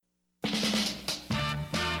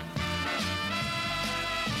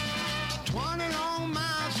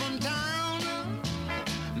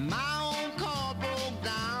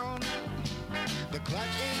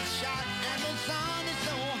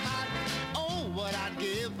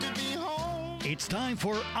It's time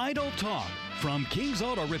for Idle Talk from King's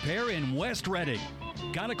Auto Repair in West Reading.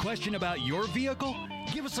 Got a question about your vehicle?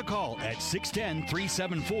 Give us a call at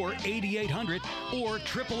 610-374-8800 or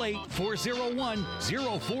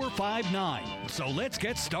 888-401-0459. So let's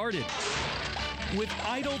get started with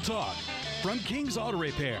Idle Talk from King's Auto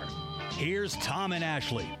Repair. Here's Tom and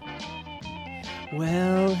Ashley.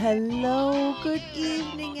 Well, hello, good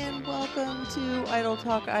evening, and welcome to Idle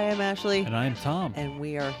Talk. I am Ashley. And I'm Tom. And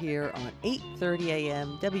we are here on 8:30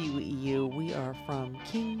 a.m. WEU. We are from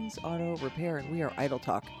King's Auto Repair, and we are Idle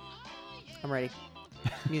Talk. I'm ready.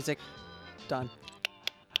 Music. Done.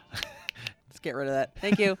 Let's get rid of that.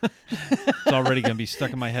 Thank you. It's already going to be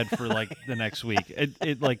stuck in my head for like the next week.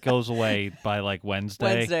 It like goes away by like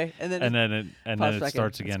Wednesday. And then it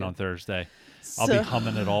starts again on Thursday. I'll be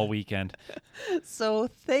humming it all weekend. So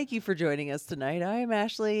thank you for joining us tonight. I am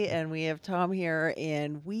Ashley, and we have Tom here,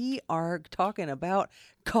 and we are talking about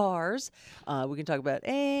cars. We can talk about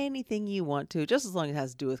anything you want to, just as long as it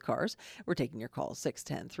has to do with cars. We're taking your calls,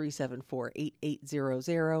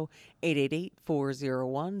 610-374-8800,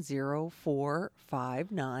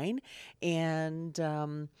 888-401-0459.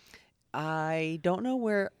 And I don't know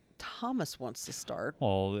where Thomas wants to start.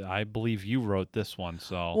 Well, I believe you wrote this one,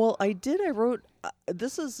 so. Well, I did. I wrote,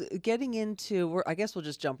 this is getting into, I guess we'll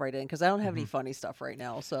just jump right in because I don't have any funny stuff right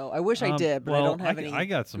now. So I wish I did, but I don't have any. I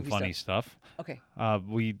got some funny stuff. Okay.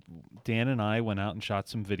 Dan and I went out and shot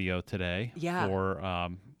some video today. Yeah.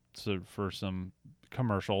 For some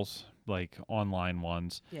commercials, like online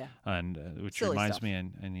ones. Yeah. And which Silly reminds stuff. me, I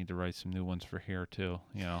need to write some new ones for here too.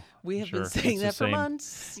 You know. We have been It's saying the that for same.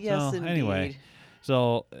 months. Yes, indeed. Anyway.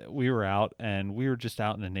 So we were out, and we were just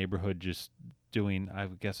out in the neighborhood just doing, I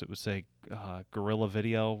guess it would say, guerrilla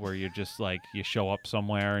video, where you're just like, you show up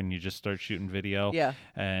somewhere and you just start shooting video. Yeah.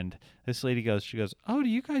 And this lady goes, oh, do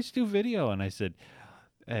you guys do video? And I said,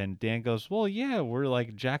 and Dan goes, well, yeah, we're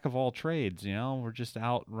like jack of all trades, you know, we're just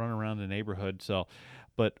out running around the neighborhood. So,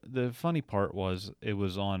 but the funny part was it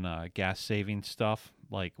was on gas saving stuff,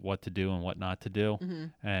 like what to do and what not to do. Mm-hmm.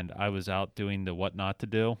 And I was out doing the what not to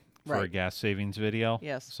do for a gas savings video.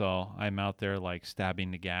 Yes. So I'm out there like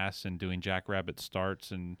stabbing the gas and doing jackrabbit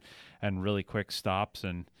starts and really quick stops,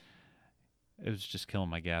 and it was just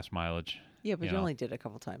killing my gas mileage. Yeah, but you only did it a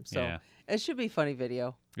couple times. So Yeah. it should be funny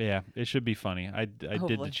video. Yeah, it should be funny. I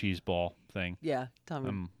did the cheese ball thing. Yeah. Tell me.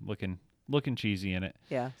 I'm looking cheesy in it.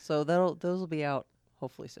 Yeah. So those will be out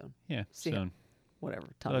hopefully soon. Yeah, See soon. Whatever.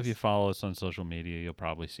 So if you follow us on social media, you'll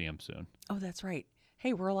probably see them soon. Oh, that's right.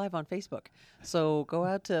 Hey, we're live on Facebook. So go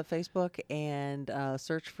out to Facebook and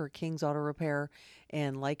search for King's Auto Repair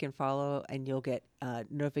and like and follow, and you'll get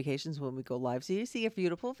notifications when we go live. So you see our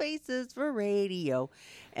beautiful faces for radio.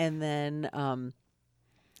 And then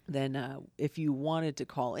if you wanted to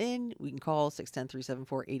call in, we can call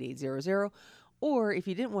 610-374-8800. Or if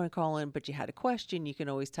you didn't want to call in but you had a question, you can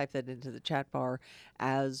always type that into the chat bar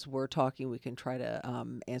as we're talking. We can try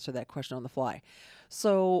to answer that question on the fly.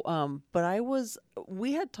 So, but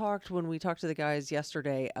we had talked when we talked to the guys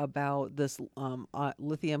yesterday about this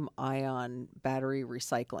lithium ion battery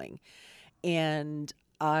recycling. And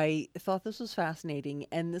I thought this was fascinating,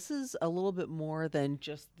 and this is a little bit more than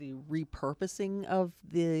just the repurposing of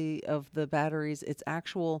the batteries. It's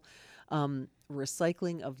actual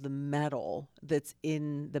recycling of the metal that's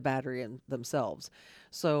in the battery themselves.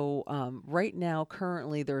 So right now,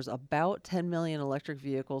 currently, there's about 10 million electric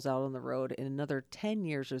vehicles out on the road. In another 10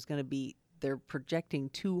 years, they're projecting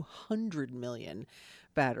 200 million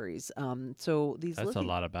batteries. So that's a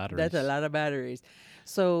lot of batteries. That's a lot of batteries.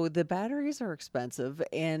 So the batteries are expensive,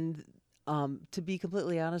 and to be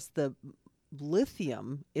completely honest, the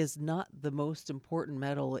lithium is not the most important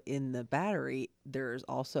metal in the battery. There's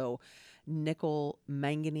also nickel,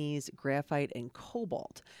 manganese, graphite, and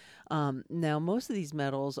cobalt. Now, most of these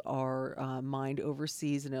metals are mined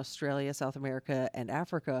overseas in Australia, South America, and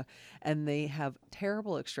Africa, and they have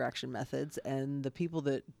terrible extraction methods, and the people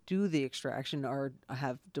that do the extraction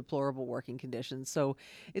have deplorable working conditions. So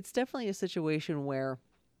it's definitely a situation where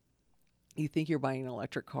you think you're buying an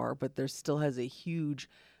electric car, but there still has a huge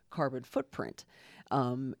carbon footprint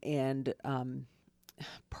and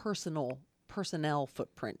personnel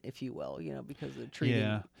footprint, if you will, because of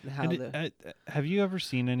treating have you ever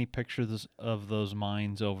seen any pictures of those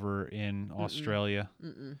mines over in Australia?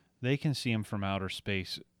 Mm-mm. They can see them from outer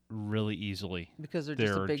space really easily because they're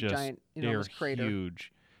just a big giant crater.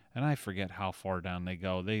 Huge, and I forget how far down they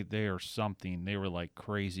go. They are something. They were like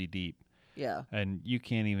crazy deep. Yeah, and you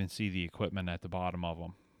can't even see the equipment at the bottom of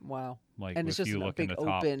them. Wow. Like and it's if just you look in the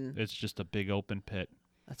top, open. it's just a big open pit.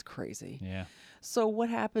 That's crazy. Yeah. So what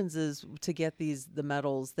happens is to get the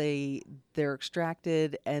metals, they're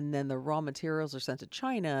extracted and then the raw materials are sent to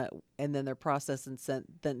China and then they're processed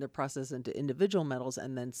into individual metals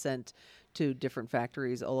and then sent to different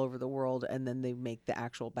factories all over the world, and then they make the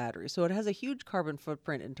actual battery. So it has a huge carbon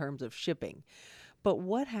footprint in terms of shipping. But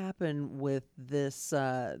what happened with this?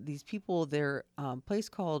 These people, they're place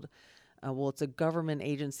called, it's a government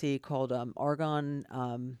agency called Argonne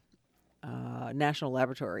National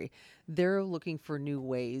Laboratory. They're looking for new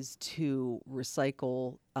ways to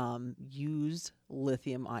recycle used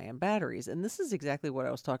lithium-ion batteries, and this is exactly what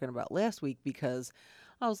I was talking about last week, because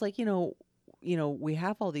I was like, we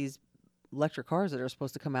have all these electric cars that are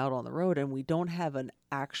supposed to come out on the road, and we don't have an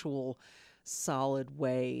actual solid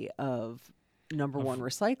way of, number one,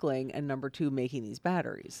 recycling, and number two, making these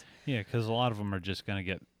batteries. Yeah, because a lot of them are just going to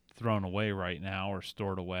get thrown away right now or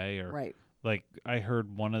stored away. Or Right. like I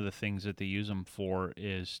heard one of the things that they use them for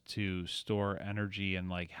is to store energy in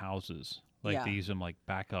like houses. Like Yeah. they use them like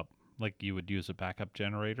backup, like you would use a backup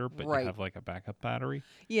generator, but Right. you have like a backup battery.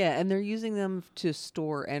 Yeah, and they're using them to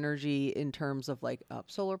store energy in terms of like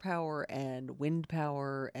solar power and wind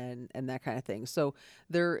power and that kind of thing. So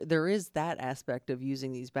there is that aspect of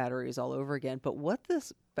using these batteries all over again. But what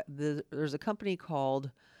there's a company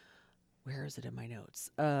called, where is it in my notes?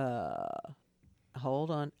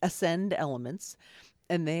 Hold on, Ascend Elements,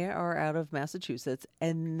 and they are out of Massachusetts,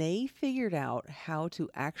 and they figured out how to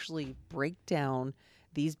actually break down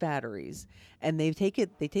these batteries, and they take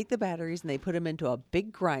the batteries and they put them into a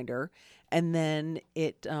big grinder, and then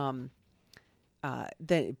then a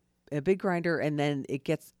big grinder, and then it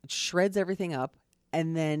shreds everything up,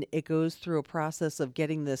 and then it goes through a process of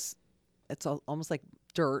getting this, it's almost like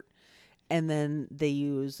dirt, and then they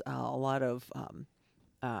use a lot of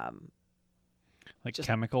Like just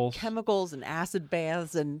chemicals and acid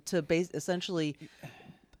baths, and to essentially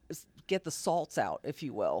get the salts out, if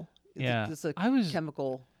you will. Yeah, It's a I was-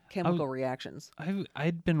 chemical reactions.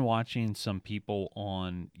 I'd been watching some people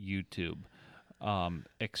on YouTube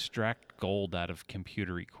extract gold out of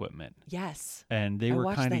computer equipment, Yes. and they I were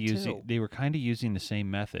watched kind of that using too. the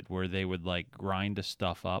same method where they would like grind the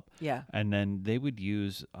stuff up, Yeah. and then they would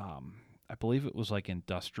use I believe it was like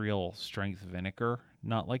industrial strength vinegar,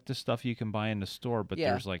 not like the stuff you can buy in the store, but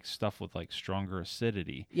Yeah. there's like stuff with like stronger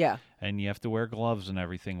acidity, Yeah. and you have to wear gloves and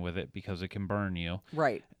everything with it because it can burn you.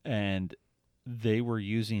 Right. And they were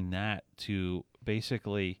using that to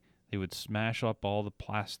basically, they would smash up all the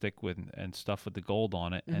plastic and stuff with the gold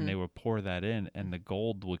on it, and they would pour that in, and the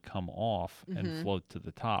gold would come off and float to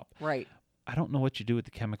the top. Right. I don't know what you do with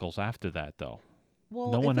the chemicals after that, though. Well,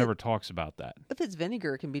 No if one ever talks about that. if it's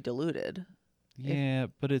vinegar, it can be diluted. Yeah,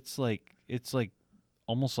 but it's like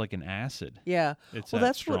almost like an acid. Yeah. It's Well, that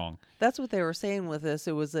that's strong. That's what they were saying with this.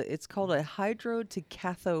 It's called a hydrode to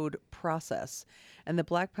cathode process, and the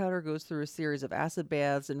black powder goes through a series of acid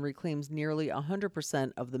baths and reclaims nearly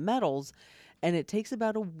 100% of the metals, and it takes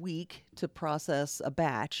about a week to process a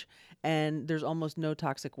batch, and there's almost no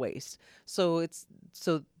toxic waste. So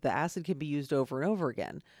the acid can be used over and over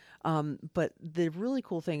again. But the really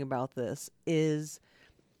cool thing about this is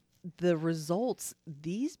the results.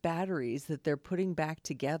 These batteries that they're putting back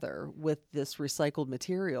together with this recycled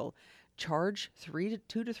material charge 2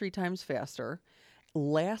 to 3 times faster,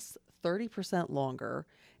 lasts 30% longer,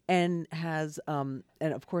 and has and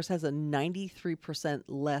of course has a 93%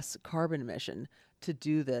 less carbon emission to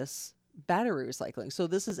do this battery recycling. So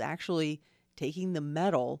this is actually taking the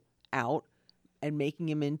metal out and making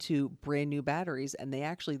them into brand new batteries. And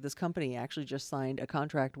this company actually just signed a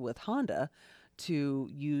contract with Honda to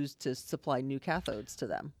use to supply new cathodes to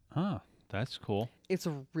them. Huh, that's cool. It's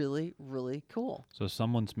really, really cool. So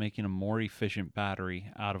someone's making a more efficient battery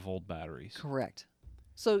out of old batteries. Correct.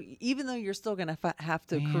 So even though you're still going to have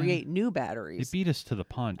to Man, create new They batteries, beat us to the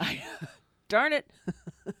punch. darn it,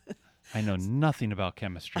 I know nothing about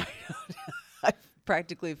chemistry. I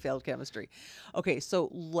practically failed chemistry. Okay, so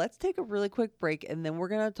let's take a really quick break, and then we're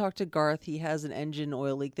going to talk to Garth. He has an engine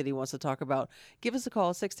oil leak that he wants to talk about. Give us a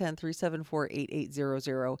call,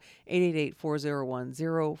 610-374-8800,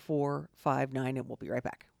 888-401-0459, and we'll be right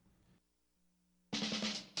back.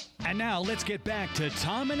 And now let's get back to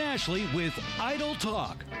Tom and Ashley with Idle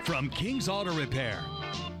Talk from King's Auto Repair.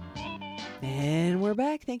 And we're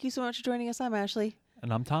back. Thank you so much for joining us. I'm Ashley,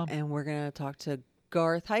 And I'm Tom. and we're going to talk to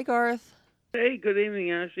Garth. Hi, Garth. Hey, good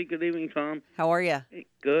evening, Ashley. Good evening, Tom. How are you? Hey,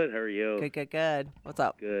 good. How are you? Good, good, good. What's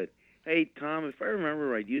up? Good. Hey, Tom, if I remember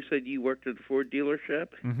right, you said you worked at the Ford dealership?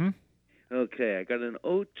 Mm-hmm. Okay, I got an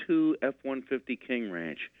 02 F-150 King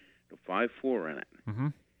Ranch, the 5.4 in it. Mm-hmm.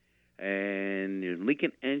 And you're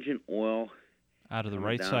leaking engine oil. Out of the Coming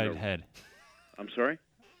right down side to- head. I'm sorry?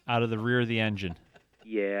 out of the rear of the engine.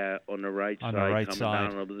 Yeah, on the right On side, the right coming side.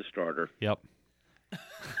 down over the starter. Yep.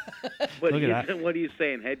 What, Look at that. What are you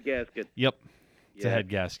saying? Head gasket. Yep. It's a Yeah. head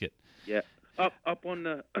gasket. Yeah. Up on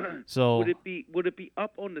the. So would it be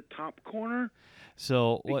up on the top corner?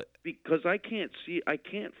 what Because I can't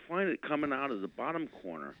find it coming out of the bottom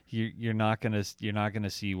corner. you're not gonna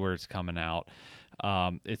see where it's coming out.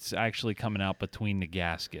 It's actually coming out between the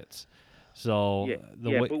gaskets. So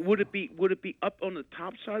but would it be up on the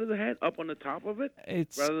top side of the head, up on the top of it,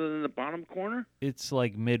 it's rather than the bottom corner? it's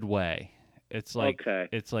like midway. It's like Okay.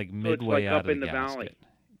 it's like So it's midway like out up of in the the gasket.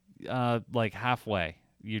 Like halfway.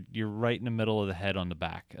 You're right in the middle of the head on the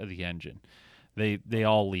back of the engine. They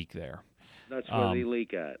all leak there. That's where they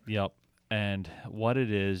leak at. Yep. And what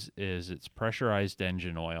it is it's pressurized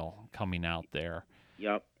engine oil coming out there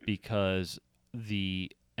Yep. because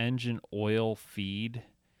the engine oil feed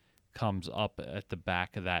comes up at the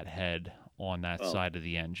back of that head on that side of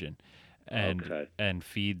the engine and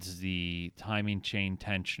feeds the timing chain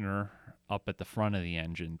tensioner up at the front of the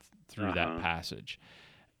engine through that passage.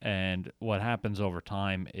 And what happens over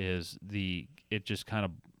time is it just kind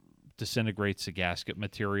of disintegrates the gasket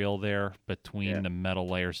material there between the metal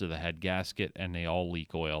layers of the head gasket, and they all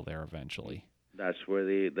leak oil there eventually. That's where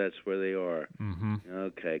they are. Mm-hmm.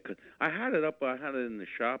 Okay. 'Cause I had it in the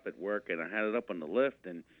shop at work, and I had it up on the lift,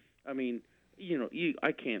 and I mean,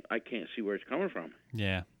 I can't see where it's coming from.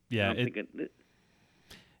 Yeah. And I'm thinking,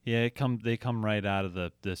 They come right out of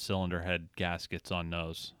the cylinder head gaskets on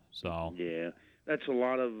those. So yeah, that's a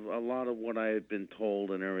lot of what I had been told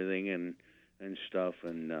and everything and stuff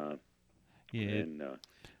and other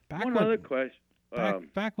question.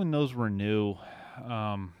 Back when those were new,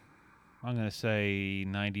 I'm gonna say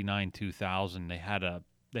 99, 2000. They had a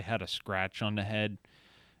scratch on the head,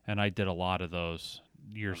 and I did a lot of those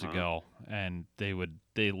years ago, and they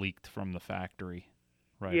leaked from the factory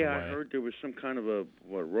right away. I heard there was some kind of a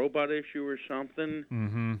robot issue or something.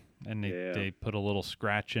 Mm-hmm. And they put a little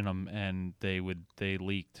scratch in them, and they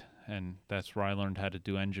leaked, and that's where I learned how to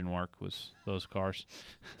do engine work, was those cars.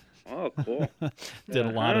 Oh, cool. Did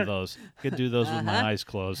a lot of those. Could do those with my eyes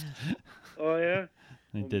closed. Oh, yeah?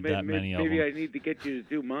 I did that many of them. Maybe I need to get you to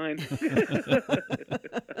do mine.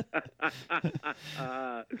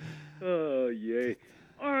 Oh, yay.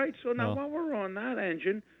 All right, so now while we're on that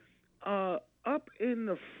engine, up in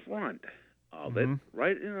the front of it,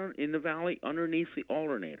 right in the valley underneath the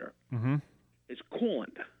alternator, is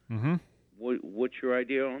coolant. Mm-hmm. What's your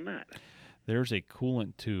idea on that? There's a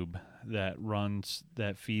coolant tube that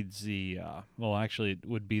feeds the, actually it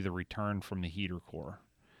would be the return from the heater core.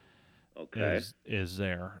 Okay. Is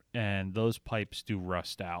there. And those pipes do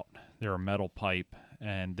rust out. They're a metal pipe,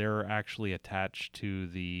 and they're actually attached to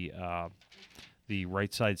the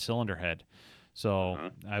right side cylinder head.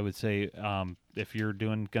 So I would say if you're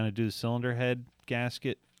going to do the cylinder head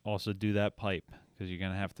gasket, also do that pipe, because you're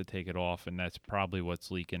going to have to take it off, and that's probably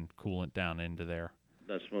what's leaking coolant down into there.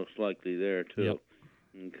 That's most likely there, too. Yep.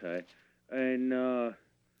 Okay. And, I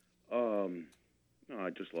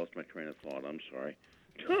just lost my train of thought. I'm sorry.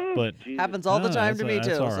 Oh, but Jesus. Happens all the time to me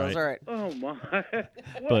too, all so it's all right. Oh my!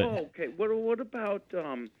 Okay. What about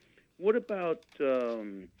I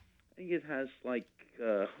think it has like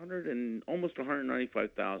 100 and almost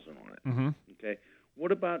 195,000 on it. Mm-hmm. Okay.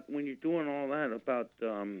 What about when you're doing all that about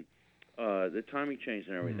the timing chains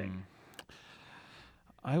and everything?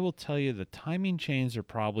 I will tell you the timing chains are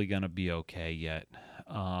probably going to be okay yet.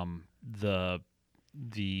 The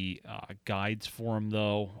guides for them,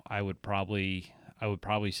 though, I would probably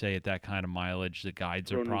say at that kind of mileage, the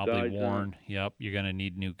guides are probably worn. Yep, you're going to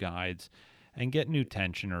need new guides, and get new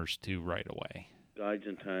tensioners too right away. Guides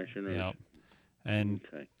and tensioners. Yep. And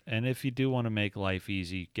if you do want to make life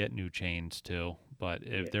easy, get new chains too. But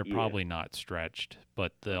they're probably not stretched,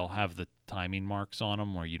 but they'll have the timing marks on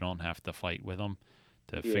them where you don't have to fight with them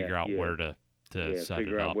to figure out where to set it up.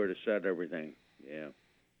 Figure out where to set everything. Yeah.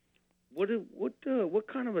 What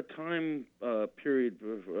kind of a time period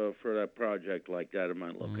for that project like that am I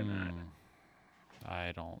looking at?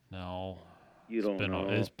 I don't know. You don't know.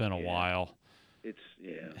 It's been a while. It's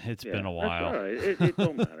been a while. That's all right. It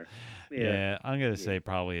don't matter. Yeah, I'm gonna say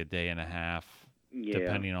probably a day and a half,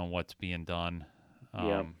 depending on what's being done.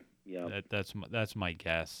 That's my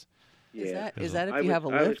guess. Is that if you have a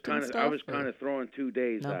lift and stuff? I was kind of throwing 2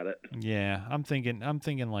 days at it. Yeah, I'm thinking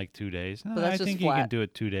like 2 days. No, But that's I just think flat. you can do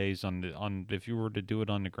it 2 days on if you were to do it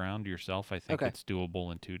on the ground yourself. I think it's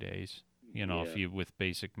doable in 2 days. If you with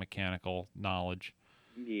basic mechanical knowledge.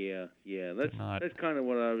 Yeah. That's kind of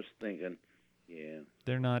what I was thinking. Yeah.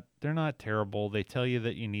 They're not terrible. They tell you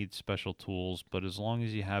that you need special tools, but as long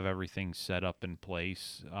as you have everything set up in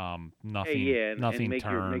place, nothing Hey, yeah, and nothing make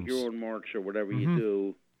turns. your own marks or whatever you Mhm.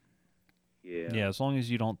 do. Yeah. Yeah, as long as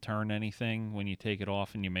you don't turn anything when you take it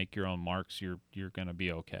off and you make your own marks, you're gonna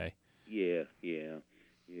be okay. Yeah.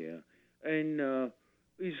 And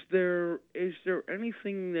is there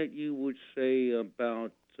anything that you would say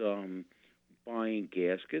about buying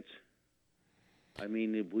gaskets? I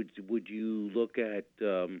mean, would you look at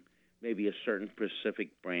maybe a certain specific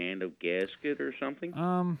brand of gasket or something?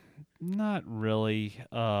 Not really.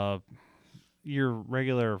 Your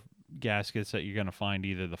regular gaskets that you're gonna find,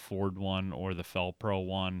 either the Ford one or the Felpro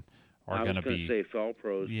one, are I was gonna going to be say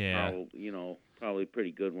Felpro's yeah. probably a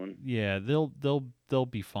pretty good one. Yeah, they'll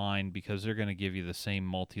be fine because they're gonna give you the same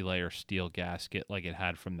multi-layer steel gasket like it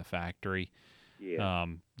had from the factory. Yeah.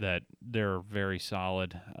 That they're very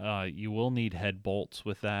solid. You will need head bolts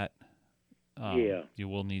with that. Yeah. You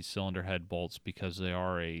will need cylinder head bolts because they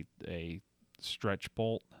are a stretch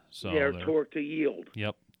bolt. So They're torque to yield,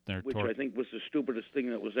 Yep, they're which torque. I think was the stupidest thing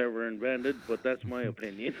that was ever invented, but that's my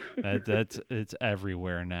opinion. It's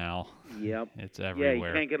everywhere now. Yep. It's Yeah, you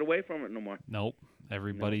everywhere. can't get away from it no more. Nope.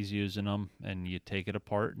 Everybody's using them, and you take it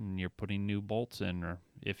apart, and you're putting new bolts in. Or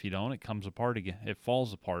if you don't, it comes apart again. It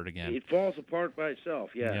falls apart again. It falls apart by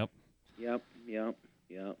itself. Yeah. Yep.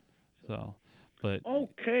 Yep. So, but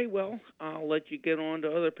Okay, well, I'll let you get on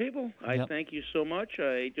to other people. I Yep. thank you so much.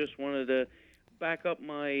 I just wanted to back up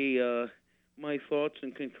my my thoughts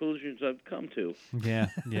and conclusions I've come to. yeah,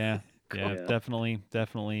 Yeah. definitely.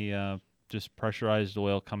 Just pressurized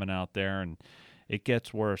oil coming out there, and it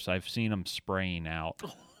gets worse. I've seen them spraying out.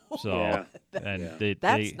 So, Yeah. and Yeah.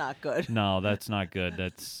 That's not good. No, that's not good.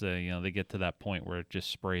 That's they get to that point where it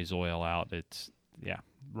just sprays oil out. It's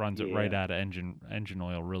runs it right Yeah. out of engine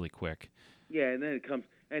oil really quick. Yeah, and then it comes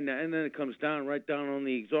and then it comes down right down on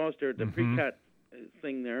the exhaust there, the Mhm. precat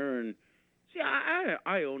thing there. And see,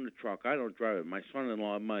 I own the truck. I don't drive it. My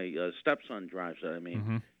son-in-law, my stepson drives it. I mean,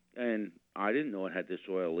 Mhm. and I didn't know it had this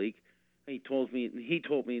oil leak. He told me it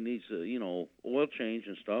needs oil change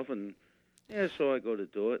and stuff. And yeah, so I go to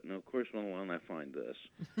do it, and of course, when I find this.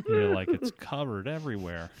 You're like, it's covered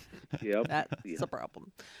everywhere. Yep. That's Yeah. a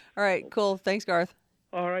problem. All right, cool. Thanks, Garth.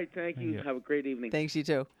 All right, thank you. Yeah. Have a great evening. Thanks, you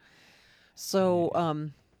too. So,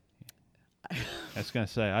 I was gonna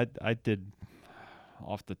say I did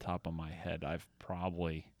off the top of my head. I've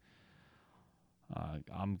probably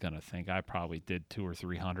I'm gonna think I probably did 200 or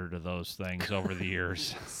 300 of those things over the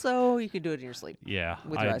years. so you can do it in your sleep. Yeah,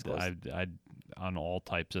 With your eyes closed. I on all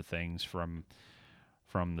types of things from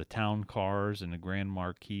the town cars and the Grand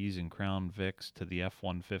Marquis and Crown Vics to the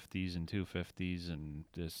F-150s and 250s, and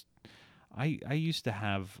just I used to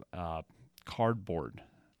have cardboard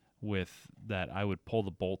with that I would pull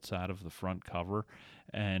the bolts out of the front cover,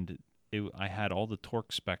 and I had all the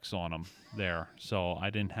torque specs on them there, so I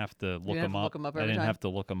didn't have to look have them to up. look 'em up I every didn't time? have to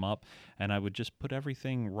look them up, and I would just put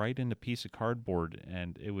everything right in a piece of cardboard,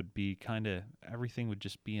 and it would be everything would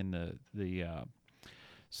just be in the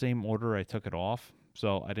same order I took it off.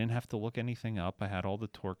 So I didn't have to look anything up. I had all the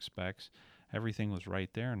torque specs. Everything was right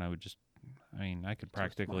there, and I could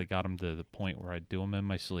practically got them to the point where I'd do them in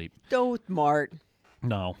my sleep. Don't Mart.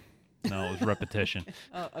 No, it was repetition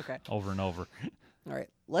Oh, okay. over and over. All right.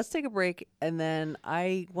 Let's take a break, and then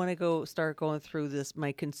I want to start going through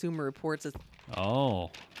my consumer reports. It's Oh, you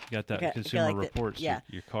got that Okay, consumer like that, reports, yeah.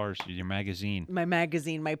 your cars, your magazine. my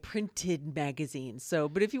magazine, my printed magazine. So,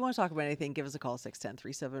 but if you want to talk about anything, give us a call,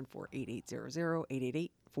 610-374-8800,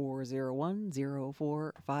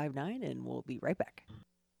 888-401-0459, and we'll be right back.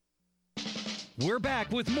 We're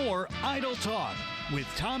back with more Idle Talk with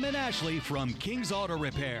Tom and Ashley from King's Auto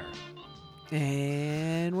Repair.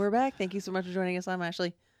 And we're back. Thank you so much for joining us. I'm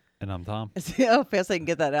Ashley. And I'm Tom. See how fast I can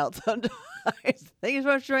get that out sometimes. Thank you so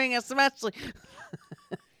much for joining us. I'm Ashley.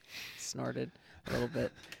 Snorted a little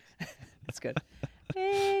bit. That's good.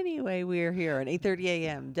 Anyway, we're here at 8:30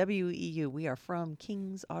 a.m. WEU. We are from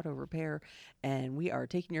King's Auto Repair, and we are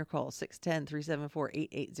taking your call,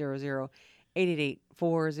 610-374-8800,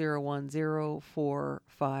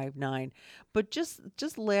 888-401-0459. But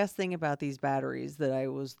just last thing about these batteries that I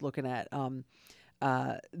was looking at.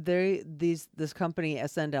 This company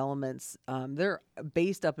Ascend Elements, they're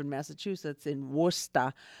based up in Massachusetts in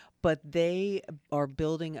Worcester, but they are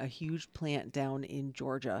building a huge plant down in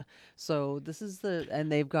Georgia. So this is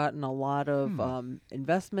and they've gotten a lot of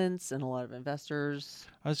investments and a lot of investors.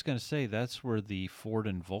 I was going to say that's where the Ford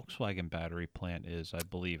and Volkswagen battery plant is, I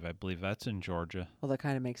believe. I believe that's in Georgia. Well, that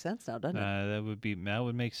kind of makes sense now, doesn't it? That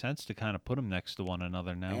would make sense to kind of put them next to one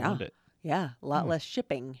another now, Yeah. wouldn't it? Yeah, a lot less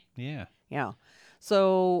shipping. Yeah. Yeah.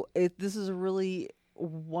 So this is a really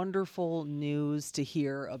wonderful news to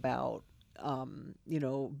hear about,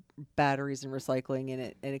 batteries and recycling,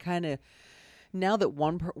 and it kind of, now that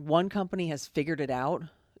one company has figured it out,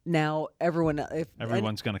 now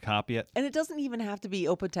Everyone's going to copy it. and it doesn't even have to be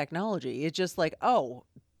open technology. It's just like, oh,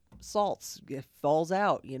 salts, it falls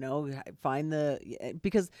out,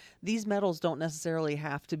 because these metals don't necessarily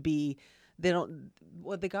have to be,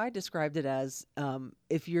 what the guy described it as,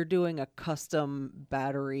 if you're doing a custom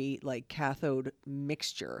battery, like cathode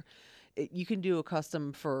mixture, you can do a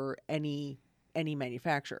custom for any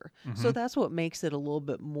manufacturer. So that's what makes it a little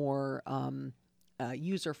bit more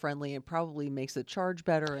user friendly, and probably makes it charge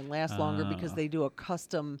better and last longer, because they do a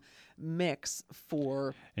custom mix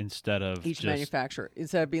for instead of each just manufacturer,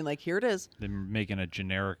 instead of being like, here it is. They're making a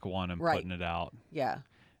generic one and Right. putting it out. Yeah.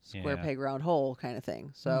 Square Yeah. peg round hole kind of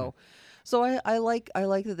thing. So I like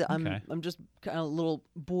that. Okay. I'm just kind of a little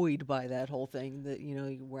buoyed by that whole thing, that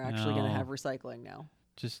we're actually going to No. have recycling now.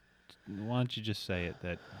 Just why don't you just say it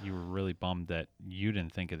that you were really bummed that you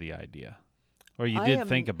didn't think of the idea, or you did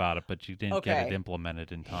think about it, but you didn't get it Okay.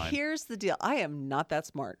 implemented in time. Here's the deal. I am not that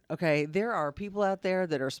smart. Okay. There are people out there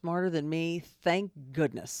that are smarter than me. Thank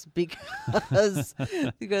goodness, because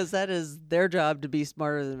because that is their job to be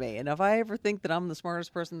smarter than me. And if I ever think that I'm the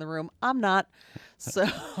smartest person in the room, I'm not. So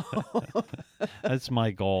That's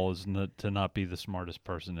my goal, is to not be the smartest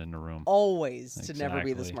person in the room. always to never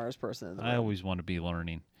be the Exactly. smartest person in the room. I always want to be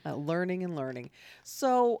learning. Learning and learning.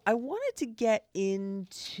 So I wanted to get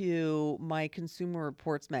into my Consumer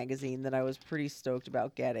Reports magazine that I was pretty stoked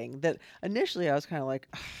about getting. That initially I was kind of like,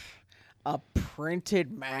 a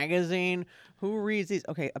printed magazine? Who reads these?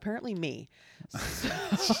 Okay, apparently me.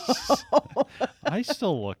 I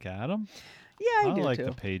still look at them. Yeah, I do like too.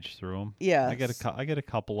 to page through them. Yeah. I get a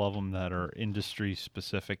couple of them that are industry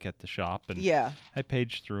specific at the shop, and Yeah. I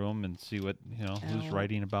page through them and see what who's Oh.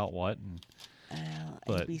 writing about what. And A,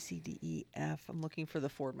 But- B, C, D, E, F. I'm looking for the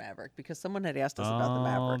Ford Maverick, because someone had asked us about the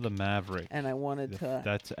Maverick. the Maverick. And I wanted to.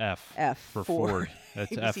 That's F. F, for Ford. Ford.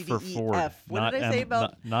 That's A, B, F C, for D, E, Ford. F. What not did I M, say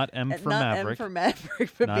about- not M for not Maverick. M for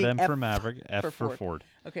Maverick, but not big M F for Maverick. F for Ford.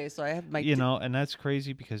 Okay, so I have my. And that's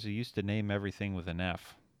crazy, because they used to name everything with an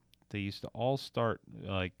F. They used to all start,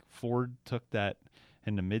 like, Ford took that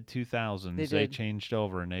in the mid 2000s. They They did. changed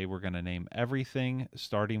over, and they were going to name everything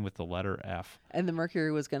starting with the letter F And the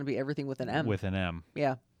Mercury was going to be everything with an M. with an M.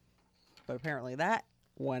 Yeah. But apparently that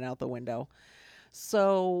went out the window.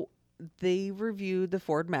 So they reviewed the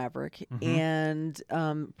Ford Maverick, and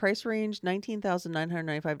price range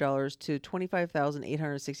 $19,995 to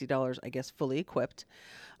 $25,860, I guess, fully equipped.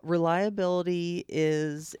 Reliability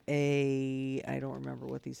is I don't remember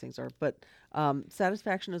what these things are, but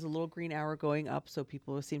satisfaction is a little green arrow going up, so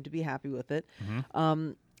people seem to be happy with it.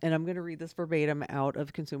 And I'm going to read this verbatim out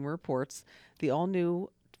of Consumer Reports. The all-new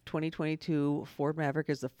 2022 Ford Maverick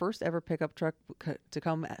is the first ever pickup truck to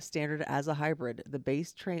come standard as a hybrid. The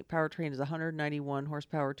base powertrain is 191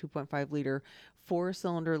 horsepower, 2.5 liter,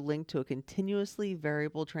 4-cylinder linked to a continuously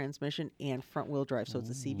variable transmission and front-wheel drive. So it's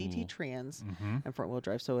a CVT trans and front-wheel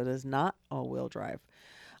drive. So it is not all-wheel drive.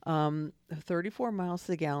 34 miles to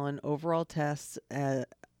the gallon overall tests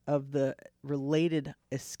of the related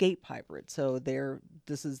Escape hybrid. So it's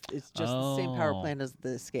just the same power Oh. plant as the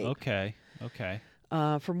Escape. Okay.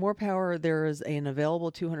 For more power, there is an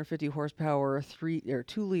available 250 horsepower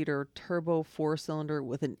 2-liter turbo 4-cylinder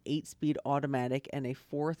with an 8-speed automatic and a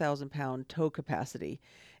 4,000-pound tow capacity.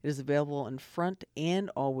 It is available in front and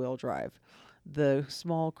all-wheel drive. The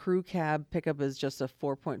small crew cab pickup is just a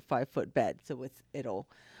 4.5-foot bed, so it's it'll.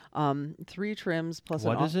 3 trims plus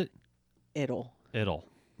What is it? It'll, It'll.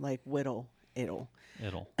 like whittle, it'll.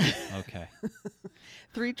 Okay.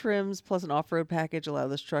 3 trims plus an off-road package allow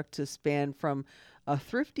this truck to span from a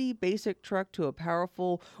thrifty basic truck to a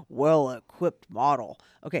powerful, well-equipped model.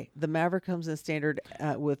 Okay, the Maverick comes in standard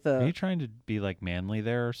with Are a you trying to be like manly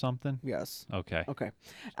there or something? yes. Okay. Okay,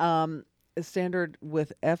 standard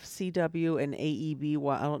with FCW and AEB.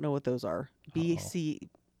 Well, I don't know what those are. BSW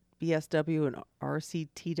and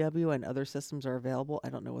RCTW and other systems are available. I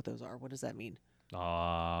don't know what those are. What does that mean?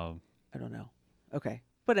 I don't know. Okay.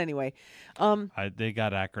 But anyway, They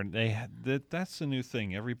got that's the new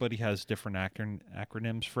thing. Everybody has different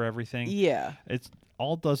acronyms for everything. yeah. It's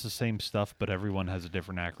all does the same stuff, but everyone has a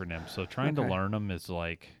different acronym. So trying to Okay. learn them is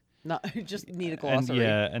like, Not just need a and glossary.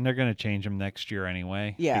 and they're gonna change them next year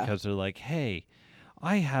anyway. Yeah. because they're like, hey,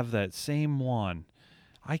 I have that same one.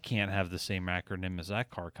 I can't have the same acronym as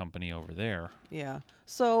that car company over there. Yeah.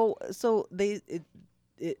 So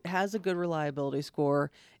it has a good reliability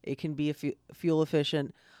score. It can be fuel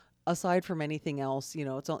efficient. aside from anything else,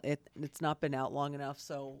 it's not been out long enough,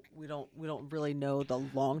 so we don't really know the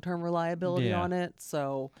long-term reliability Yeah. on it.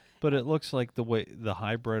 So But it looks like the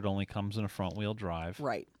hybrid only comes in a front-wheel drive.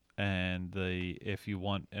 right. And if you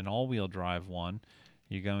want an all-wheel drive one,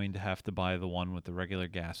 you're going to have to buy the one with the regular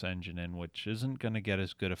gas engine in, which isn't going to get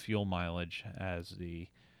as good a fuel mileage as the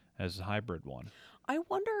hybrid one. I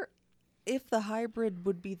wonder if the hybrid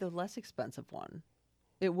would be the less expensive one.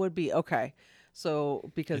 It would be, okay.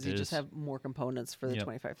 So because It you just is. have more components for the Yep.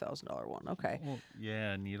 $25,000 one. Okay. Well,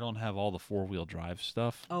 yeah, and you don't have all the four-wheel drive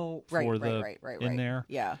stuff. Oh, right, for right. in there.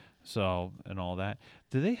 Yeah. So and all that.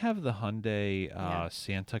 Do they have the Hyundai Yeah.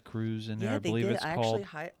 Santa Cruz in there? Yeah, I believe they did. it's I called.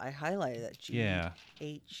 actually I highlighted that. Yeah.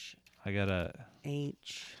 I gotta.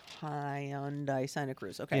 Hyundai Santa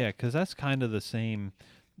Cruz. Okay. Yeah, because that's kind of the same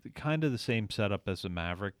setup as the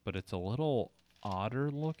Maverick, but it's a little odder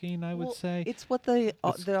looking, I would Well, say. it's what the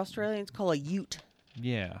Australians call a ute.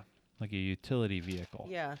 Yeah, like a utility vehicle.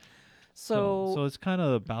 Yeah. So So it's kind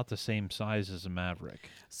of about the same size as a Maverick.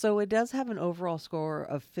 so it does have an overall score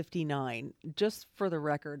of 59. Just for the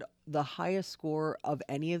record, the highest score of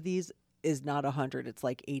any of these is not 100. It's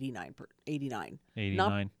like 89. 89.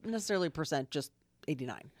 89. Not necessarily percent, just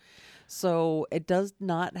 89. So it does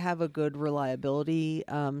not have a good reliability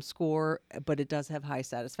score, but it does have high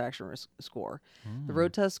satisfaction score. The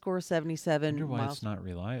road test score is I 77. wonder why miles. it's not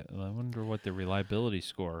reliable. I wonder what the reliability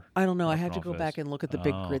score. I don't know. I knocking have to off go is. back and look at the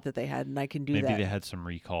big Oh. grid that they had, and I can do Maybe that. they had some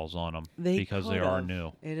recalls on them They because they are could've.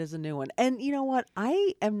 new. It is a new one. And you know what?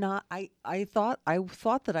 I am not I thought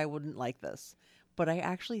that I wouldn't like this, but I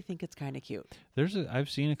actually think it's kind of cute. I've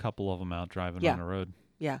seen a couple of them out driving Yeah. on the road.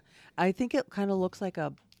 Yeah. I think it kind of looks like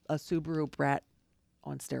a Subaru Brat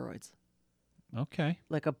on steroids. Okay,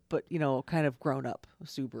 Like kind of grown up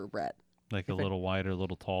Subaru Brat. like a little wider, a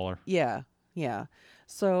little taller. Yeah. Yeah.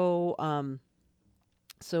 So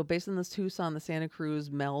so based on this Tucson, the Santa Cruz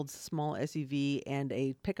melds small SUV and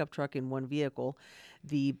a pickup truck in one vehicle.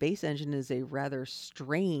 The base engine is a rather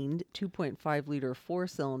strained 2.5 liter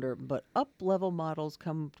 4-cylinder, but up-level models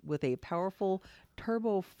come with a powerful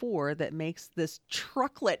Turbo 4 that makes this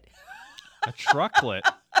trucklet. A trucklet.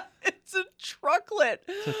 It's a trucklet.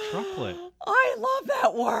 It's a trucklet. I love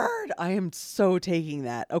that word. I am so taking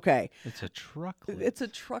that. Okay. It's a trucklet. It's a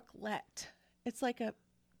trucklet. It's like a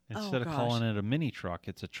Instead of gosh. calling it a mini truck,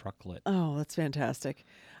 it's a trucklet. Oh, that's fantastic.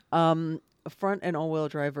 Front and all-wheel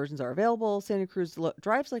drive versions are available. Santa Cruz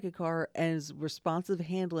drives like a car and is responsive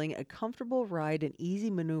handling, a comfortable ride, and easy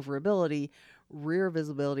maneuverability. Rear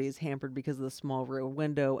visibility is hampered because of the small rear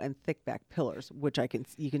window and thick back pillars, which you can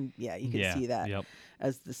see that Yep.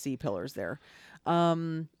 as the C pillars there.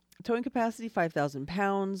 Towing capacity 5,000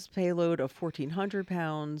 pounds, payload of 1,400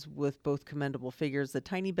 pounds with both commendable figures. The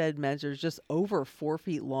tiny bed measures just over 4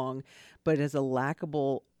 feet long, but it is a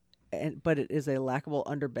lackable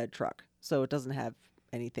underbed truck, so it doesn't have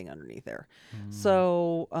anything underneath there.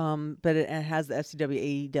 So, but it has the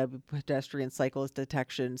FCW AEW pedestrian cyclist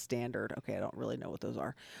detection standard. Okay, I don't really know what those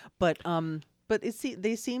are, but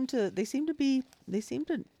they seem to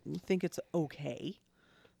think it's okay.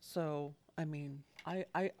 So, I mean, I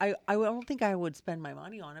don't think I would spend my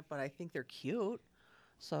money on it, but I think they're cute.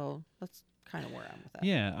 So that's kind of where I'm with that.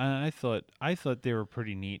 Yeah, I thought they were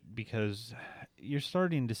pretty neat because you're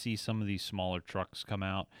starting to see some of these smaller trucks come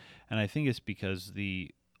out, and I think it's because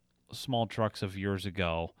the small trucks of years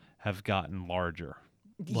ago have gotten larger.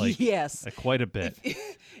 Like, yes, quite a bit.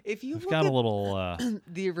 If you We've look got a at little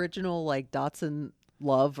the original like Datsun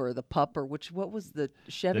Love or the Pup or what was the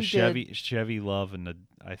Chevy? Chevy Love and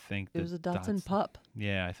I think It was a Datsun Pup.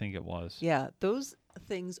 Yeah, I think it was. Yeah, those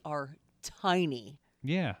things are tiny.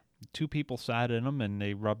 Yeah, two people sat in them and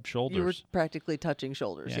they rubbed shoulders. You were practically touching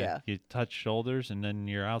shoulders. Yeah. You touch shoulders and then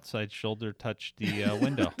your outside shoulder touched the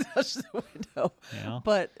window. Touch the window. You know?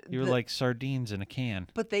 But You were like sardines in a can.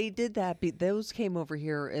 But they did that. Those came over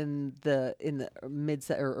here in the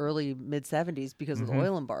early mid 70s because of the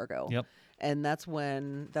oil embargo. Yep. And that's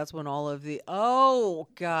when all of the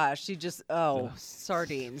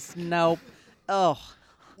sardines. Nope. Oh,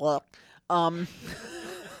 well,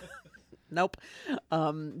 nope.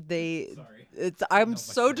 I'm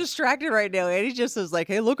so distracted right now. Eddie just was like,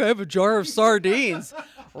 "Hey, look, I have a jar of sardines."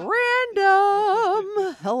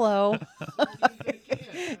 Random. Hello.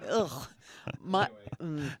 Ugh.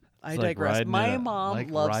 I digress. riding My in a- mom like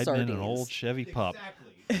loves riding sardines. in an old Chevy Pup.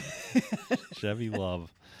 Chevy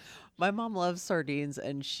Love. My mom loves sardines,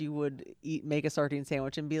 and she would make a sardine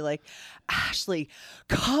sandwich and be like, "Ashley,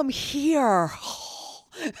 come here."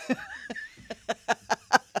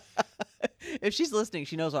 If she's listening,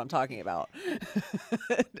 she knows what I'm talking about.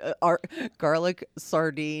 Our garlic,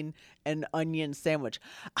 sardine, and onion sandwich.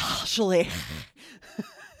 Actually,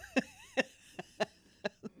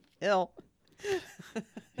 Hill.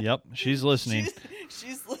 Yep, she's listening.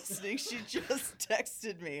 She's listening. She just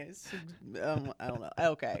texted me. I don't know.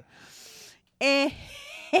 Okay.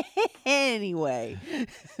 Anyway,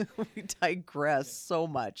 we digress so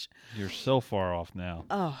much. You're so far off now.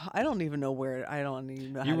 Oh, I don't even know where. I don't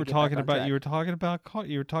even know. You how were to get back talking on about track. you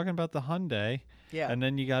were talking about the Hyundai. Yeah. And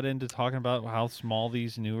then you got into talking about how small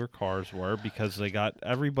these newer cars were because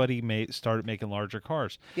everybody started making larger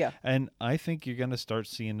cars. Yeah. And I think you're going to start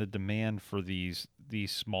seeing the demand for these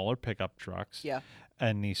smaller pickup trucks. Yeah.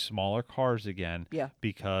 And these smaller cars again. Yeah.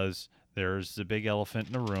 Because there's the big elephant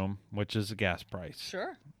in the room, which is the gas price.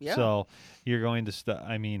 Sure. Yeah. So you're going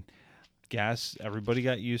to gas, everybody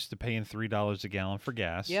got used to paying $3 a gallon for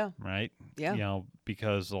gas. Yeah. Right? Yeah.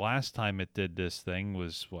 Because the last time it did this thing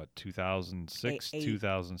was 2006,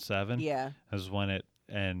 2007. Yeah. Is when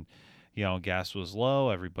gas was low.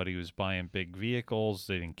 Everybody was buying big vehicles.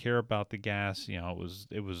 They didn't care about the gas.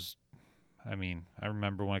 It was, I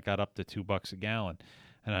remember when it got up to $2 a gallon.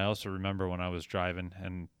 And I also remember when I was driving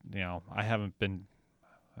and,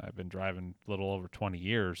 I've been driving a little over 20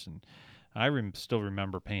 years and I still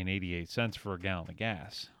remember paying 88 cents for a gallon of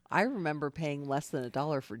gas. I remember paying less than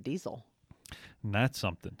 $1 for diesel. And that's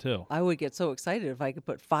something too. I would get so excited if I could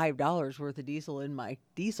put $5 worth of diesel in my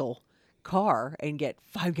diesel car and get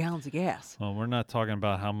 5 gallons of gas. Well, we're not talking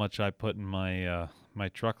about how much I put in my my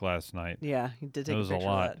truck last night. Yeah, you did take It was a a picture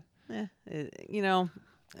lot. of that.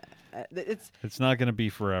 It's not going to be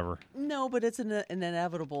forever. No, but it's an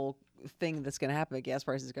inevitable thing that's going to happen. The gas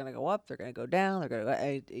prices are going to go up. They're going to go down. They're going to go.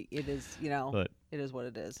 It is, But it is what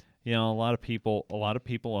it is. a lot of people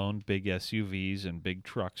owned big SUVs and big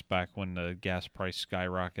trucks back when the gas price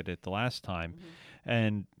skyrocketed the last time. Mm-hmm.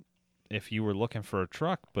 And if you were looking for a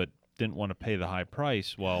truck but didn't want to pay the high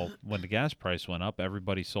price, well, when the gas price went up,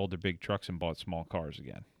 everybody sold their big trucks and bought small cars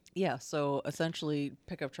again. Yeah. So essentially,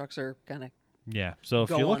 pickup trucks are kind of. Yeah. So if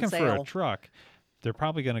Go you're on looking for a sale. truck, they're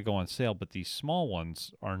probably going to go on sale, but these small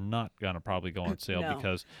ones are not going to probably go on sale No.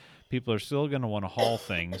 because people are still going to want to haul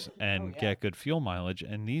things and yeah. get good fuel mileage,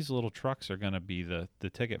 and these little trucks are going to be the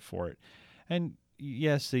ticket for it. And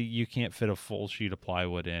yes, you can't fit a full sheet of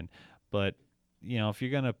plywood in, but if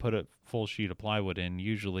you're going to put a full sheet of plywood in,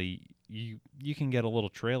 usually you can get a little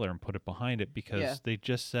trailer and put it behind it because Yeah. they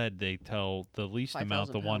just said they tell the least amount.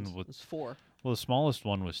 5,000 The one pounds. with It was 4. well, the smallest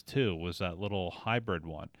one was 2. Was that little hybrid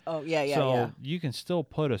one? Oh yeah, yeah, so yeah. you can still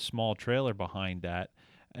put a small trailer behind that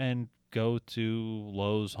and go to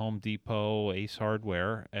Lowe's, Home Depot, Ace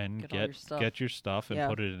Hardware and Get all your stuff. get your stuff and Yeah.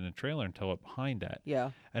 put it in a trailer and tow it behind that.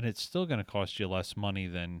 Yeah. And it's still going to cost you less money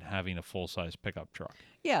than having a full-size pickup truck.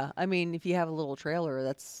 Yeah, I mean, if you have a little trailer,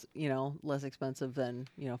 that's, less expensive than,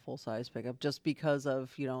 full-size pickup just because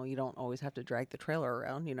of, you don't always have to drag the trailer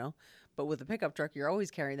around, But with a pickup truck, you're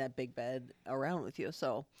always carrying that big bed around with you.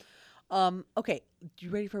 So, okay,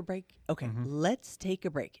 you ready for a break? Okay, let's take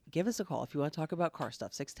a break. Give us a call if you want to talk about car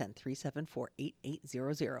stuff,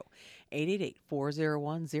 610-374-8800,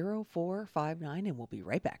 888-401-0459, and we'll be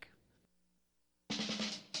right back.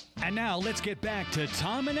 And now let's get back to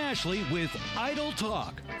Tom and Ashley with Idle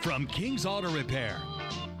Talk from King's Auto Repair.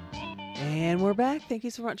 And we're back. Thank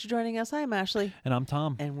you so much for joining us. I'm Ashley. And I'm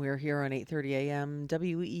Tom. And we're here on 8:30 a.m.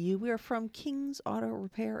 WEEU. We are from King's Auto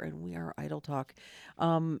Repair, and we are Idle Talk.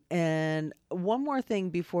 And one more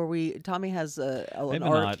thing before Tommy has I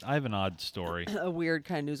have an odd story. a weird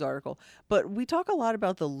kind of news article. But we talk a lot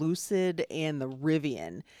about the Lucid and the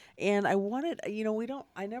Rivian. And I wanted,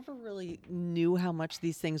 I never really knew how much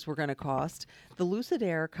these things were going to cost. The Lucid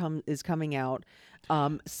Air is coming out.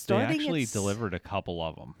 They Starting actually delivered a couple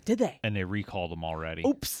of them. Did they? And they recalled them already.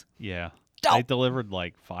 Oops. Yeah. Oh. They delivered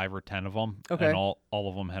like 5 or 10 of them. Okay. And all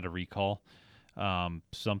of them had a recall.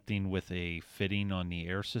 Something with a fitting on the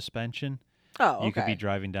air suspension. Oh, okay. You could be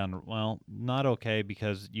driving down, not okay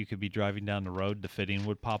because you could be driving down the road, the fitting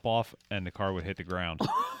would pop off, and the car would hit the ground.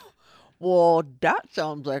 Well, that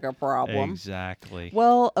sounds like a problem. Exactly.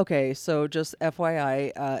 Well, okay, so just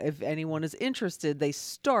FYI, if anyone is interested, they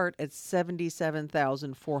start at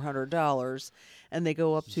 $77,400 and they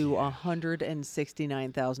go up to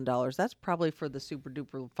 $169,000. That's probably for the super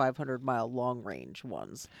duper 500-mile long range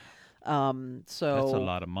ones. So That's a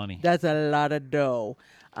lot of money. That's a lot of dough.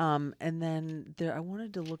 And then I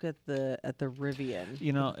wanted to look at the Rivian.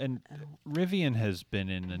 And Rivian has been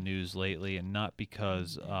in the news lately, and not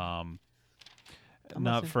because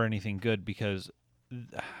not for anything good, because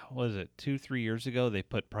what was it, 2-3 years ago they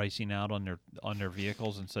put pricing out on their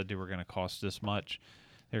vehicles and said they were going to cost this much.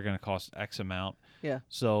 they're going to cost X amount. Yeah.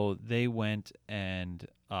 So they went and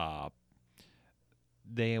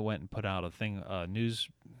put out a news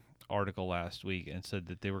article last week and said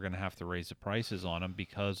that they were going to have to raise the prices on them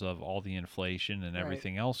because of all the inflation and Right.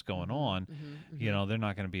 everything else going on. Mm-hmm. You know, they're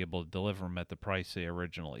not going to be able to deliver them at the price they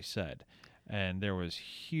originally said. And there was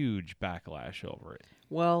huge backlash over it.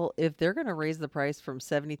 Well, if they're going to raise the price from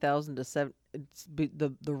 70,000 to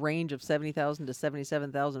the range of 70,000 to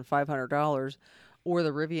 $77,500, or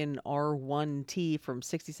the Rivian R1T from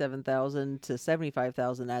 67,000 to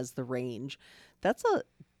 75,000 as the range, that's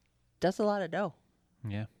a lot of dough.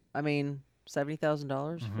 Yeah. I mean,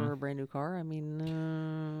 $70,000 for a brand new car. I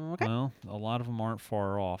mean, okay. Well, a lot of them aren't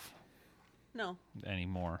far off No.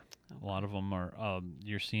 anymore. A lot of them are.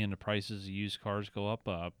 You're seeing the prices of used cars go up.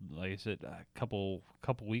 Like I said, a couple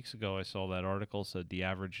weeks ago, I saw that article said the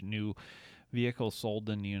average new vehicle sold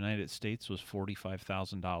in the United States was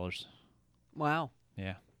 $45,000. Wow.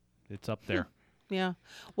 Yeah, it's up there. Yeah.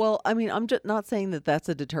 Well, I mean, I'm just not saying that that's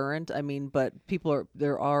a deterrent. I mean, but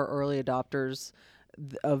there are early adopters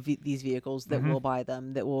of these vehicles that will buy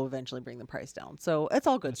them, that will eventually bring the price down. So it's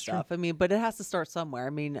all good stuff. I mean, but it has to start somewhere. I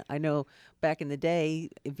mean, I know back in the day,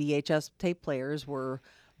 VHS tape players were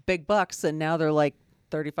big bucks, and now they're like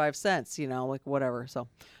 35 cents, like whatever. So,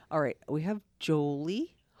 all right, we have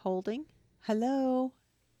Jolie holding. Hello.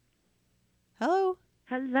 Hello.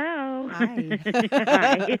 Hello. Hi.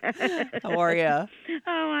 Hi. How are you?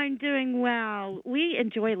 Oh, I'm doing well. We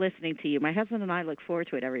enjoy listening to you. My husband and I look forward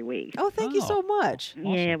to it every week. Oh, thank you so much.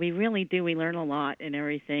 Yeah, we really do. We learn a lot and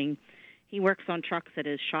everything. He works on trucks at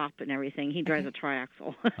his shop and everything. He drives a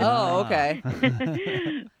triaxle. Oh, okay.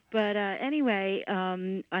 But anyway,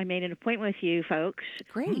 I made an appointment with you folks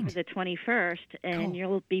Great. for the 21st, and Cool.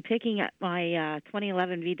 you'll be picking up my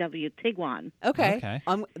 2011 VW Tiguan. Okay. Okay.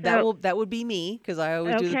 That would be me, because I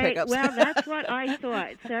always do the Okay, pickups. well, that's what I thought.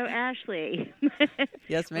 So, Ashley,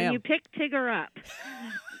 Yes, when ma'am. you pick Tigger up,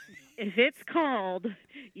 if it's cold,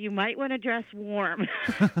 you might want to dress warm.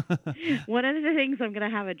 One of the things I'm going to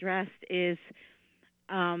have addressed is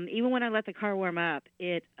even when I let the car warm up,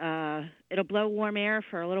 it'll blow warm air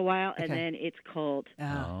for a little while, and Okay. then it's cold.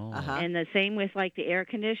 Oh. Uh-huh. And the same with like the air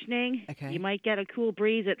conditioning. Okay. You might get a cool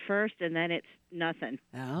breeze at first, and then it's nothing.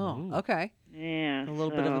 Oh, Ooh. okay. Yeah. A little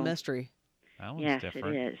bit of a so- mystery. That one's Yes,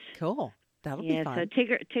 different. it is. Cool. That'll Yeah, be fun. so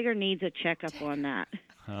Tigger needs a checkup on that.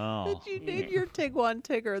 Oh. Did you name your Tiguan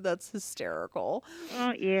Tigger? That's hysterical.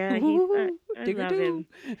 Oh yeah, Ooh, I Tigger love doo.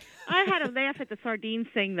 him. I had to laugh at the sardines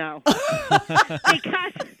thing though,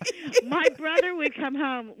 because my brother would come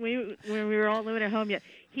home when we were all living at home. Yet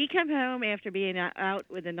he'd come home after being out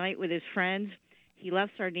with the night with his friends. He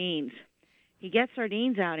loves sardines. He gets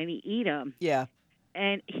sardines out and he eat them. Yeah.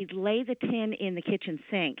 And he'd lay the tin in the kitchen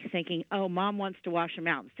sink, thinking, "Oh, Mom wants to wash them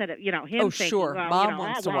out." Instead of him Oh, thinking, sure. "Well, Mom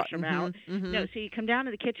wants I'll to wash them out." Mhm. No, so you come down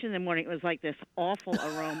to the kitchen in the morning. It was like this awful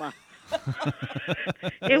aroma.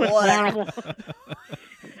 It was horrible.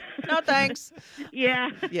 No thanks. Yeah.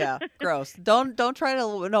 Yeah, gross. Don't try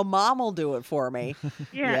to. No, Mom will do it for me.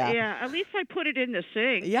 Yeah, Yeah. At least I put it in the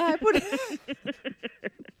sink. Yeah, I put it.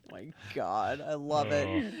 My God, I love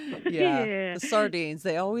it. Yeah. Yeah. The sardines,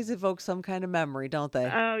 they always evoke some kind of memory, don't they?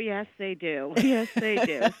 Oh, yes, they do. Yes, they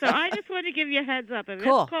do. So I just wanted to give you a heads up. If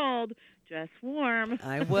Cool. it's cold, dress warm.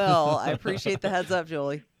 I will. I appreciate the heads up,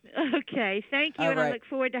 Julie. Okay, thank you, All and I right. look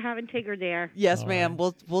forward to having Tigger there. Yes, All ma'am.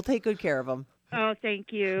 right. We'll take good care of them. Oh,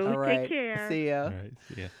 thank you. All right. Take care. See ya. All right.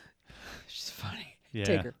 Yeah. She's funny. Yeah.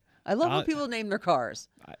 Tigger. I love when people name their cars.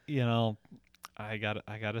 I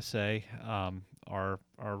gotta say, our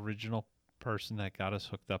original person that got us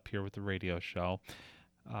hooked up here with the radio show,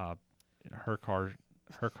 her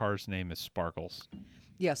car's name is Sparkles.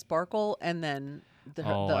 Yeah, Sparkle, and then the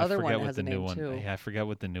I other forget one what has the a new name one. too. Yeah, I forget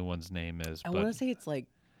what the new one's name is. I but want to say it's like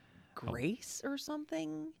Grace or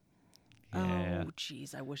something. yeah. Oh,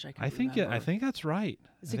 jeez, I wish I could. I think remember. I think that's right.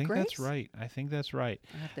 Is I it think that's Grace? right. I think that's right.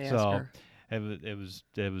 I have to ask So her. it was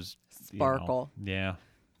you know, Sparkle. yeah.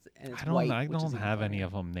 And it's I don't white, I which is don't even have any funnier.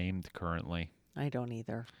 of them named currently. I don't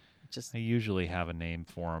either. Just I usually have a name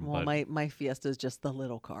for them, well, but my Fiesta is just the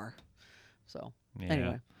little car. So yeah.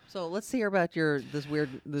 anyway, so let's hear about this weird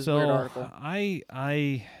So article.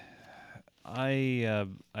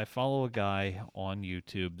 I follow a guy on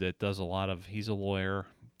YouTube that does a lot of. He's a lawyer,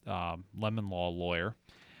 lemon law lawyer,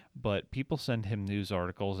 but people send him news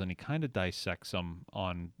articles and he kind of dissects them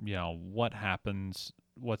on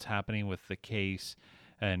what's happening with the case,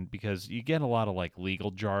 and because you get a lot of like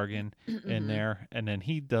legal jargon in there, and then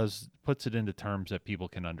he puts it into terms that people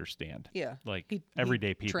can understand, Yeah, like he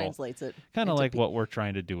everyday people, translates it. kind of into like what we're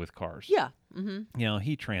trying to do with cars. Yeah. Mm-hmm.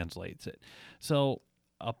 He translates it. So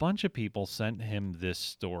a bunch of people sent him this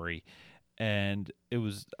story, and it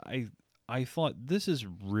was I thought this is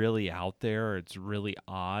really out there. It's really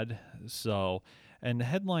odd. So, and the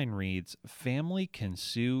headline reads, "Family can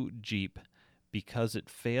sue Jeep because it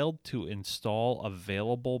failed to install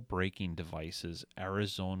available braking devices,"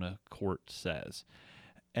 Arizona court says.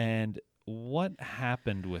 And what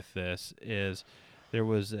happened with this is there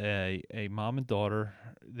was a mom and daughter.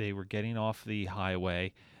 They were getting off the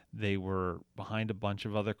highway. They were behind a bunch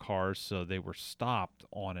of other cars, so they were stopped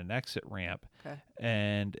on an exit ramp. Okay.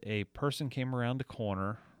 And a person came around the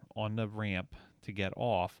corner on the ramp to get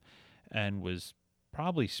off and was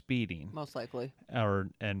probably speeding Most likely.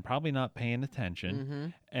 and probably not paying attention Mm-hmm.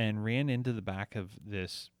 and ran into the back of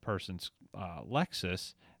this person's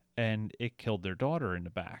Lexus, and it killed their daughter in the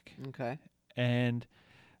back. Okay. And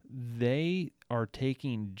they are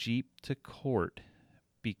taking Jeep to court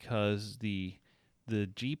because the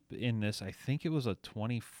Jeep in this, I think it was a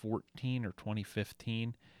 2014 or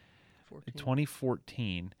 2015,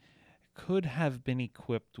 2014, could have been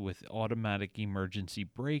equipped with automatic emergency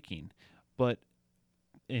braking, but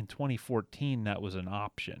in 2014 that was an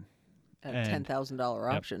option. A And- $10,000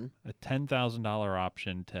 Yep. option. A $10,000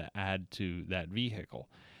 option to add to that vehicle.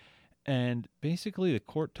 And basically the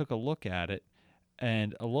court took a look at it,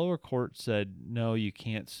 and a lower court said, no, you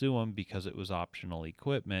can't sue them because it was optional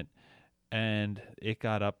equipment. And it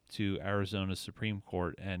got up to Arizona Supreme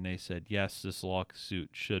Court, and they said, yes, this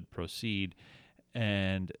lawsuit should proceed,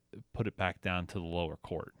 and put it back down to the lower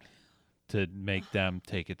court to make them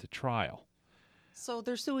take it to trial. So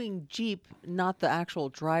they're suing Jeep, not the actual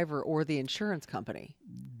driver or the insurance company.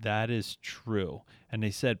 That is true. And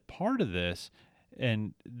they said part of this,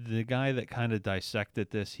 and the guy that kind of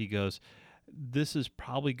dissected this, he goes, this is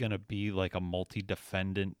probably going to be like a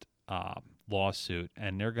multi-defendant lawsuit,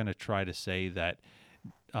 and they're going to try to say that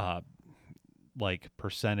like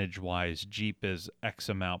percentage-wise, Jeep is X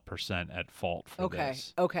amount percent at fault for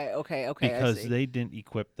this. Okay. I Because see. they didn't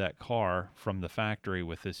equip that car from the factory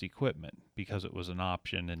with this equipment because it was an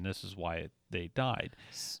option, and this is why they died.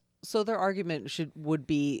 So their argument would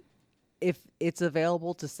be, if it's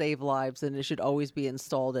available to save lives, then it should always be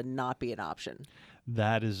installed and not be an option.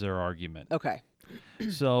 That is their argument. Okay.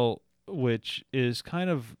 So, which is kind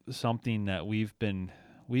of something that we've been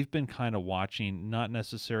kind of watching, not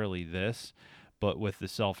necessarily this, but with the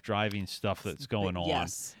self-driving stuff that's going on.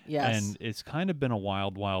 Yes. And it's kind of been a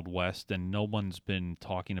wild, wild west, and no one's been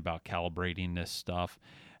talking about calibrating this stuff.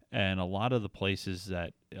 And a lot of the places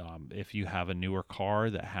that, if you have a newer car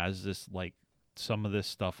that has this, like some of this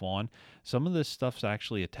stuff on, some of this stuff's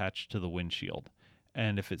actually attached to the windshield.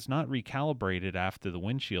 And if it's not recalibrated after the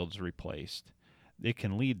windshield's replaced, it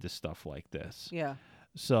can lead to stuff like this. Yeah.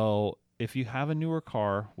 So if you have a newer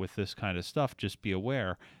car with this kind of stuff, just be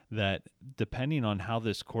aware that depending on how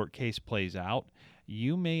this court case plays out,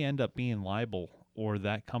 you may end up being liable, or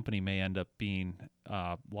that company may end up being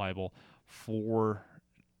liable for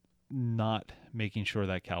not making sure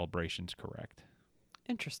that calibration's correct.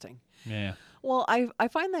 Interesting. Yeah. Well, I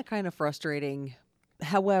find that kind of frustrating.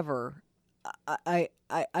 However, I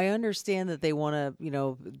understand that they want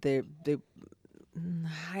to,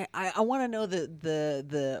 I want to know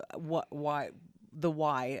the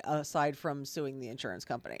why aside from suing the insurance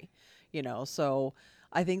company, so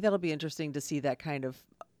I think that'll be interesting to see that kind of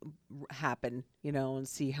happen, and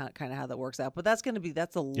see how that works out. But that's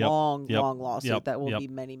a long lawsuit that will be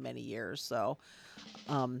many, many years. So,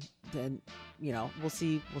 then, we'll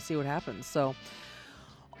see what happens. So,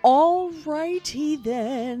 all righty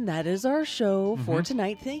then. That is our show for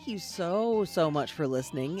tonight. Thank you so much for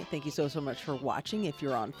listening. Thank you so much for watching. If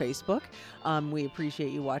you're on Facebook, we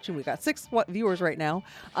appreciate you watching. We got 6 viewers right now.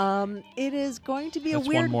 It is going to be That's a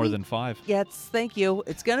weird one more week. than 5. Yes, thank you.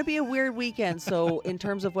 It's going to be a weird weekend. So in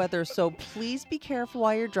terms of weather, so please be careful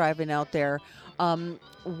while you're driving out there.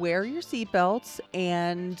 Wear your seatbelts,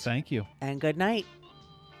 and Thank you. good night.